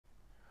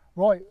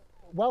Right,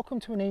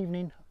 welcome to an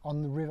evening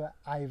on the River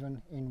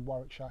Avon in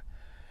Warwickshire.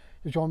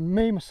 You've joined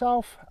me,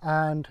 myself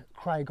and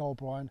Craig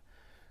O'Brien.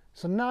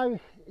 So now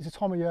is the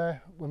time of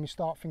year when we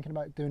start thinking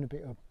about doing a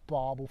bit of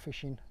barbel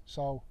fishing.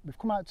 So we've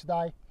come out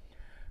today.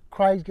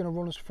 Craig's going to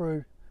run us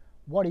through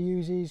what he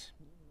uses,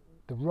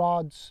 the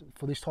rods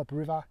for this type of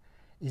river,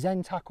 his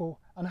end tackle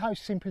and how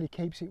simple he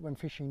keeps it when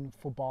fishing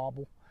for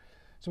barbel.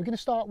 So we're going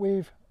to start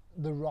with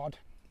the rod.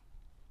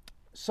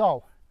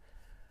 So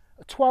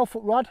a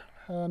 12-foot rod.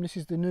 This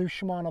is the new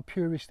Shimano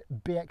Purist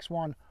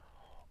BX1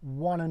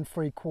 1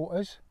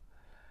 3/4.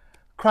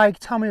 Craig,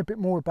 tell me a bit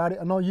more about it.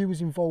 I know you was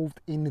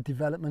involved in the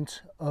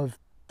development of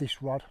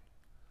this rod.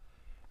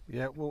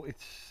 Yeah, well,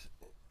 it's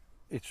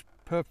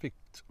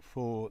perfect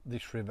for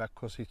this river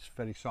because it's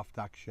very soft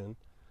action,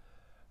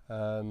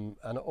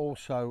 and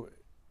also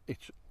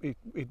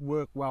it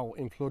worked well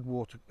in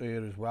floodwater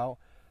here as well.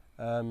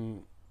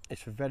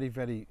 It's a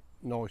very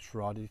nice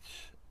rod.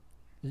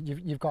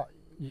 You've got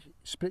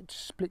split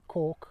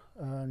cork.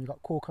 You've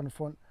got cork on the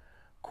front,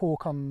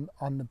 cork on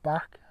the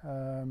back.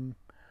 On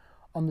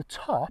the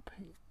top,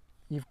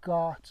 you've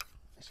got.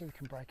 Let's see if we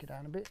can break it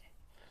down a bit.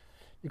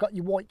 You've got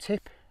your white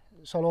tip.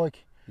 So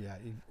like. Yeah,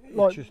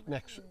 like, just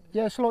next.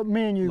 Yeah, so like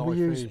me and you, we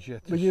use see.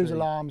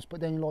 alarms,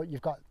 but then like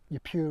you've got your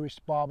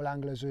purist barbel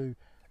anglers who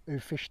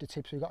fish the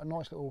tip. So you've got a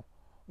nice little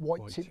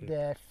white tip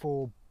there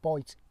for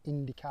bite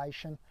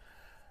indication.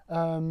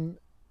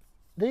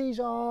 These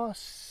are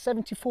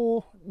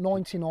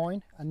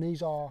 $74.99, and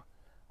these are,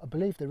 I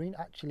believe they're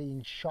actually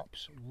in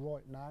shops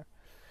right now.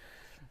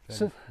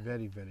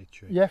 Very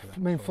cheap. Yeah, I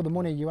mean for the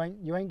money, you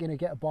ain't going to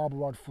get a barbel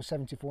rod for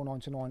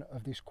 $74.99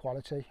 of this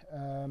quality.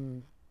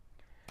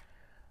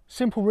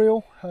 Simple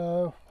reel.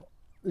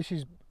 This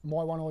is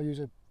my one. I use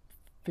a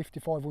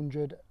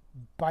 5500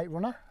 bait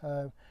runner,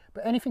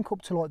 but anything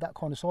up to like that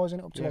kind of size,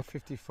 and up to yeah, like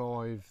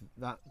 55.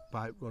 That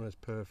bait runner's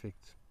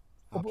perfect.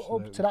 Up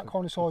to that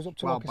kind of size, up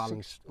to well like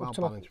balanced, up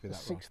to like with that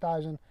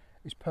 6,000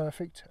 is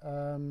perfect.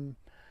 So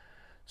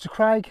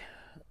Craig,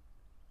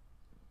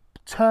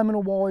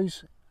 terminal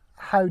wise,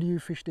 how do you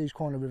fish these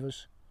kind of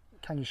rivers?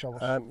 Can you show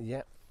us?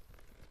 Yeah.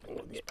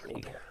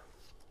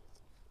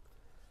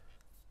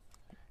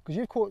 Because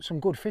you've caught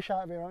some good fish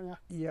out of here, haven't you?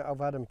 Yeah, I've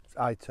had them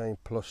 18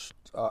 plus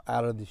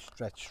out of this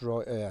stretch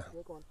right here.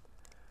 Yeah, go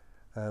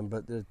on.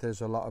 But there's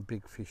a lot of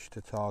big fish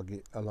to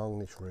target along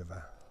this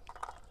river.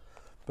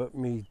 But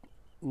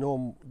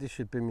this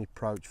should be my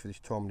approach for this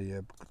time of the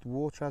year. But the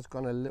water has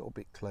gone a little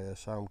bit clear,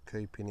 so I'm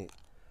keeping it.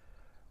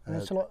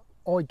 So like,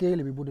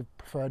 ideally, we would have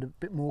preferred a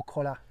bit more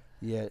colour.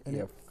 Yeah,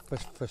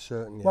 for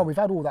certain. Yeah. Well, we've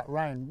had all that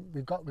rain.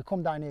 We've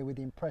come down here with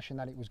the impression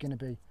that it was going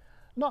to be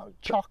not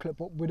chocolate,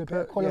 but with a bit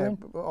of colouring.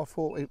 Yeah, but I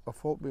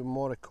thought we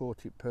might have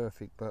caught it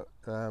perfect, but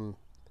no,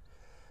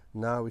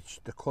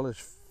 the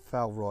colours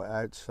fell right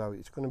out, so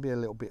it's going to be a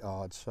little bit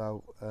hard.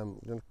 So I'm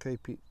going to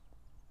keep it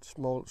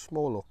small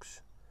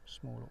looks,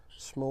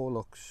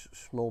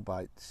 small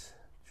bites,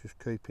 just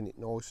keeping it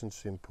nice and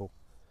simple.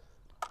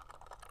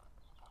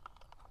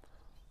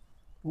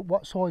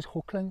 What size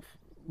hook length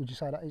would you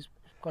say that is?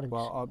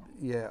 Well,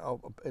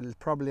 it'll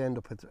probably end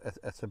up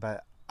at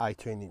about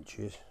 18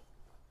 inches.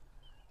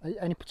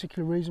 Any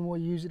particular reason why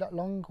you use it that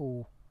long,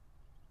 or?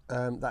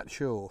 That's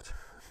short.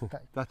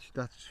 That's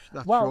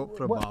short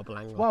for a barbel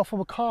angler. Well,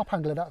 from a carp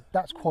angler,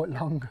 that's quite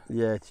long.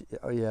 Yeah,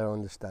 I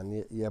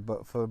understand. Yeah,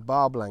 but for a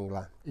barbel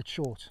angler, it's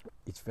short.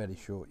 It's very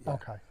short. Yeah.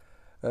 Okay.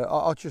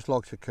 I just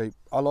like to keep.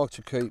 I like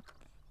to keep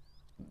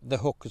the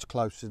hook as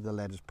close to the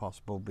lead as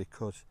possible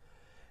because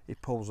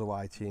it pulls the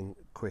weight in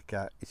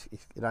quicker.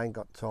 It ain't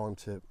got time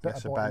to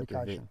mess about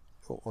with it.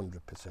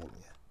 100%.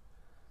 Yeah.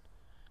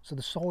 So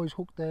the size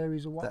hook there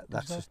is a what?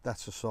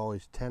 That's a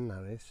size 10.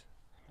 That is.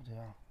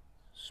 Yeah.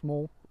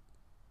 Small.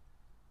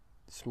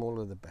 The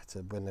smaller the better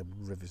when the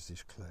river's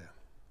this clear.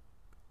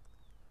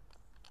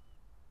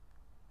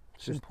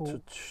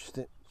 Simple.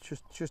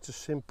 Just a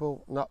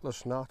simple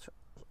knotless knot.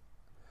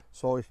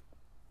 Size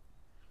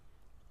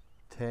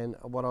 10.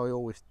 What I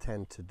always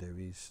tend to do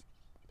is,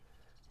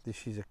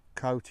 this is a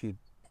coated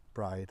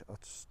braid. I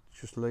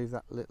just leave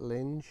that little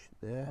hinge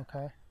there.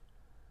 Okay.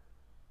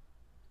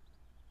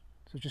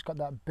 So it's just got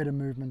that bit of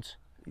movement.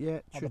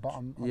 Yeah, at the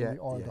bottom. On the eye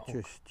of the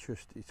hook.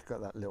 Just it's got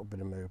that little bit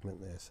of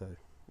movement there, so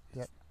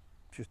it's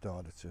just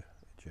harder to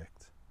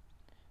eject.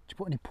 Did you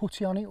put any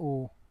putty on it,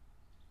 or?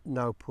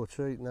 No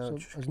putty. No,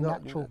 so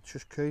natural.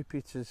 Just keep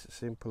it as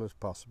simple as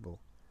possible.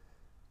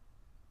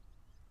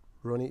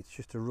 It's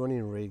just a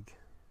running rig,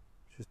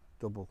 just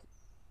double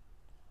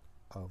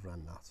over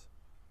and that.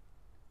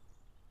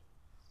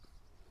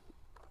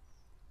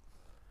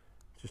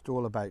 Just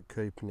all about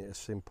keeping it as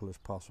simple as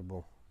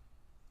possible.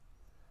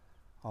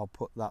 I'll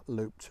put that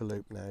loop to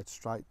loop now,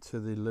 straight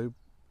to the loop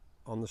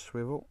on the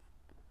swivel.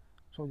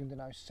 So we're going to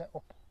now set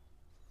up.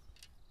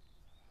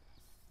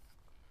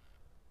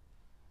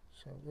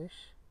 So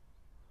this,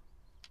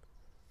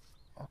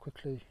 I'll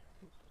quickly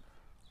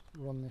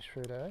run this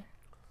through there.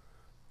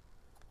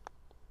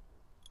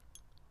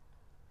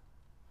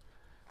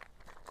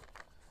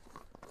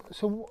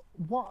 So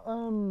what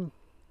to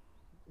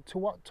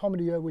what time of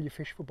the year will you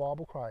fish for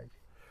barbel, Craig?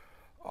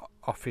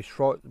 I fish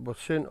right, but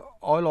soon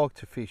I like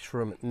to fish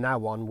from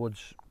now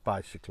onwards,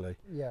 basically.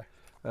 Yeah.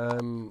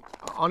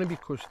 Only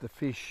because the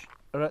fish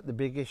are at the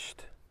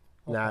biggest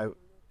Okay. now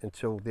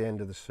until the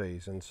end of the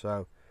season.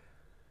 So,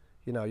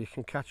 you know, you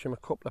can catch them a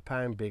couple of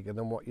pound bigger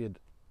than what you'd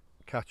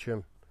catch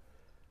them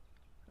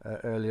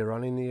earlier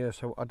on in the year.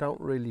 So I don't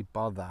really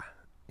bother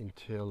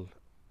until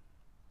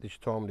this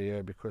time of the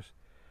year because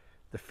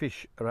the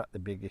fish are at the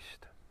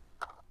biggest.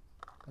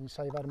 And you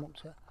say you've had them up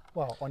to,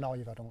 well, I know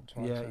you've had them up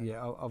to 18.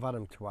 Yeah, I've had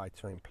them to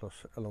 18 plus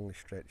along the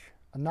stretch.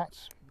 And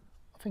that's,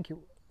 I think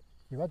you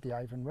had the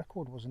Avon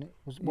record, wasn't it?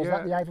 Was Yeah.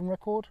 that the Avon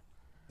record?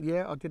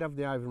 Yeah, I did have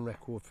the Avon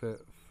record for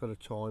a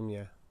time,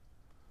 yeah.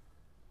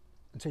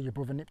 Until your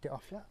brother nipped it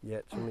off, yeah?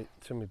 Yeah,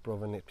 till my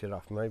brother nipped it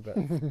off me, but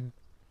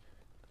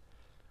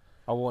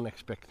I wasn't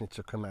expecting it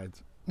to come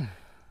out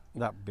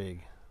that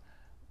big.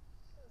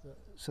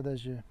 So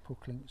there's your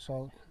hook link.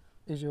 So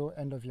is your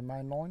end of your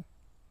main line.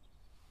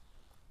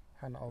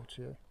 Hand it over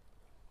to you.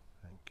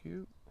 Thank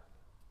you.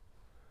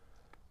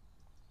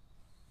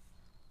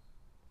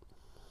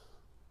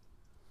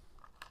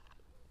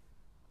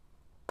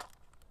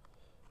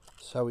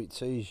 So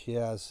it's easy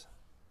as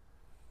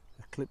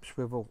a clip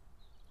swivel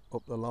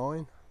up the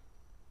line.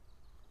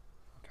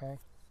 Okay.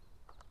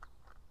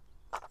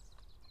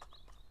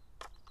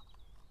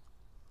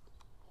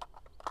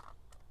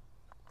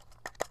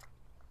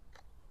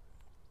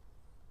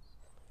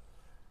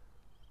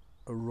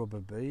 A rubber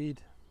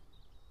bead.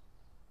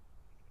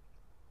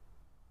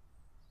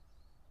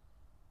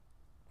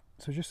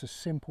 So just a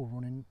simple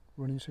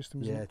running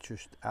system, isn't Yeah, it?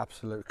 just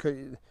absolute.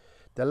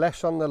 The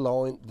less on the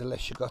line, the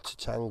less you got to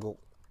tangle.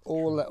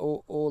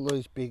 All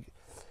those big,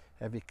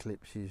 heavy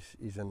clips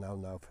is a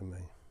no-no for me.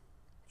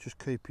 Just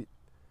keep it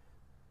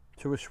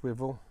to a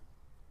swivel.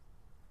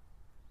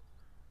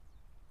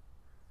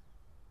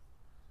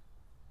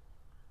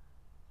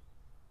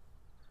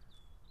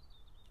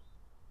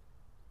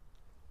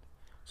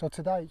 So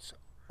today it's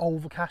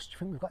overcast. Do you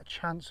think we've got a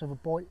chance of a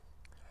bite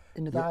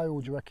in the day, Yeah.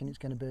 or do you reckon it's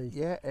going to be?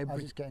 Yeah, as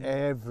it's getting?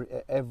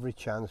 every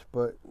chance,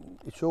 but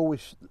it's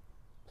always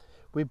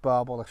with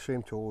Barbel. I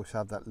seem to always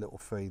have that little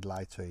feed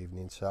late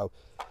evening. So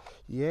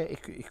yeah,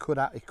 it could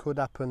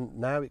happen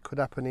now. It could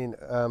happen in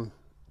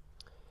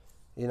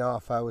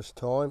half hour's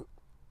time.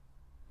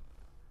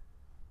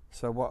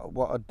 So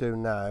what I'd do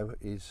now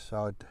is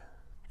I'd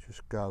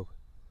just go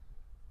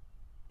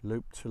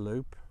loop to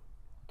loop.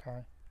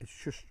 Okay. It's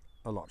just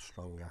a lot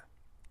stronger.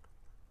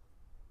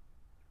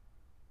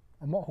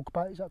 And what hook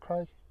bait is that,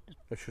 Craig?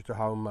 It's just a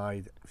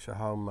homemade. It's a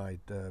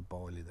homemade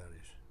boilie. That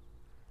is.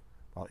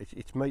 Well,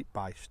 it's meat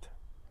based.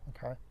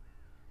 Okay.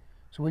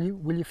 So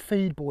will you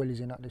feed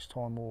boilies in at this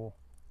time, or?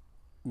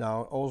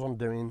 No, all I'm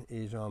doing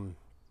is I'm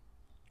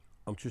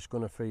just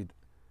going to feed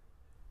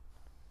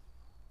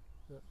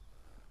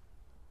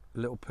a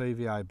little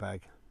PVA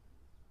bag,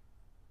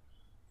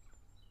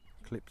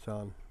 clips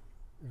on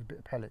With a bit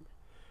of pellet.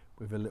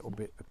 with a little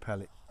bit of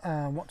pellet.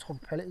 What type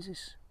of pellet is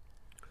this?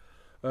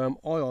 I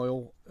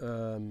oil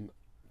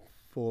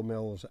 4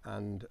 mils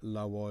and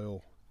low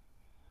oil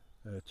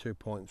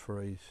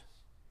 2.3s.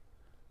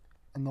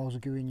 And those will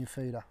go in your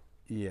feeder.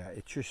 Yeah,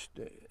 it's just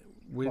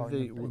with Right,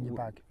 the in your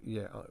bag.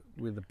 Yeah,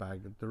 with the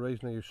bag. The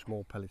reason I use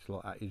small pellets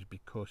like that is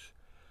because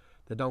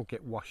they don't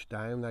get washed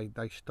down.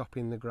 They stop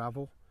in the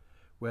gravel.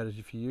 Whereas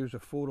if you use a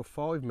 4 or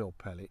 5 mil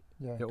pellet,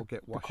 Yeah. it'll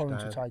get washed the current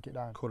down. to take it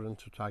down. Current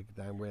to take it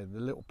down. Where the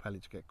little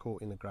pellets get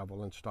caught in the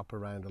gravel and stop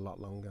around a lot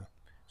longer.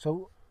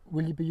 So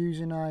will you be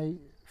using a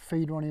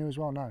feeder on here as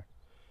well now?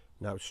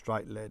 No,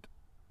 straight lead.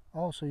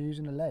 Oh, so you're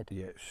using a lead?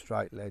 Yeah,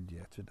 straight lead.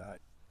 Yeah, today.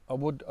 I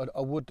would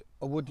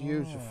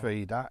use a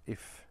feeder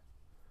if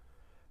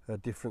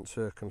different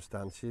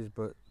circumstances,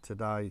 but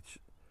today,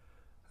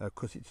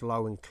 because it's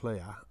low and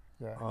clear,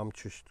 Yeah. I'm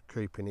just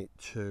keeping it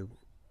to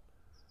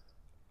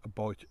a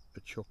bite,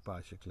 a chuck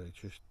basically.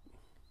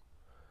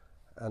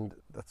 And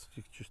that's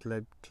just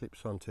lead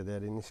clips onto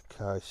there. In this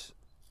case,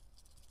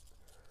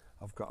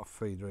 I've got a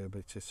feeder here, but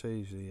it's as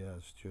easy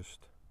as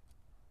just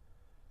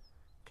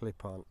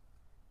clip on.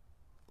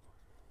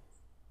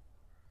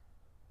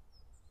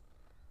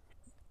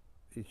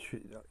 It'd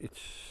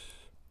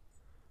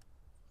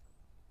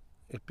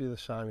be the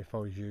same if I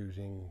was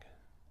using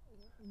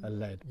a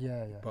lead,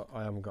 Yeah, yeah. but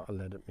I haven't got a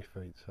lead at my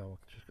feet, so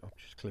I'm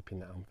just clipping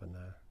that on for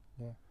now.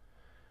 Yeah.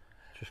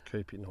 Just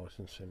keep it nice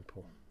and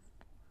simple.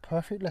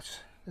 Perfect. Let's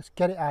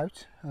get it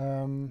out.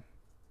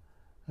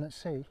 Let's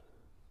see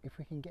if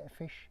we can get a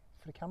fish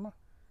for the camera.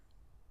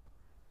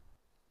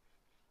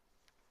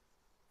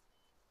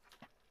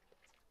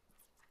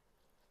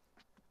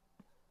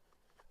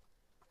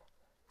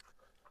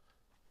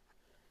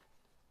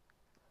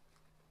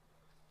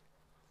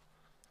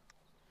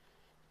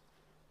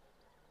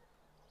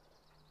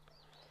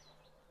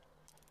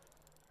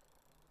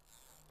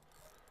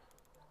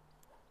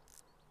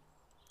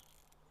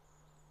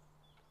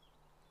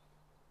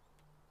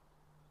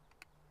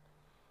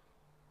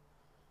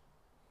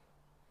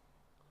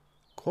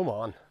 Come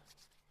on.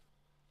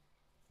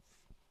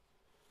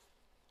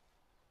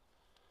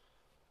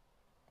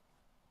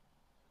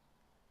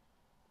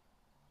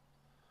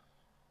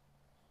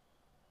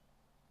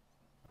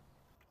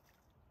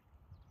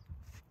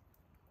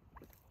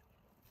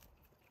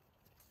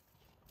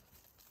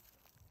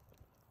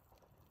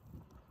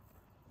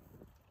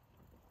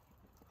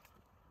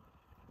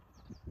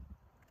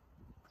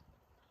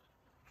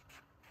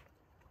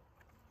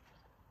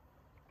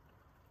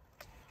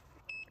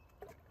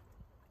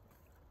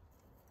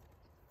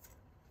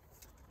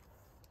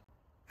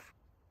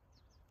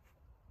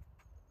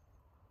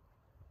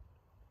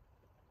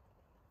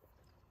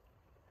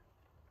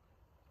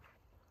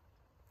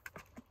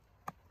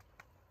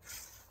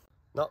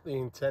 Not the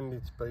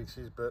intended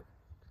species, but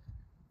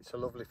it's a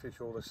lovely fish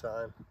all the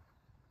same.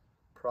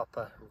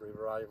 Proper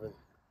river Avon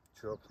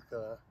chub, look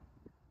at that.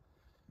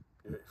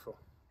 Beautiful.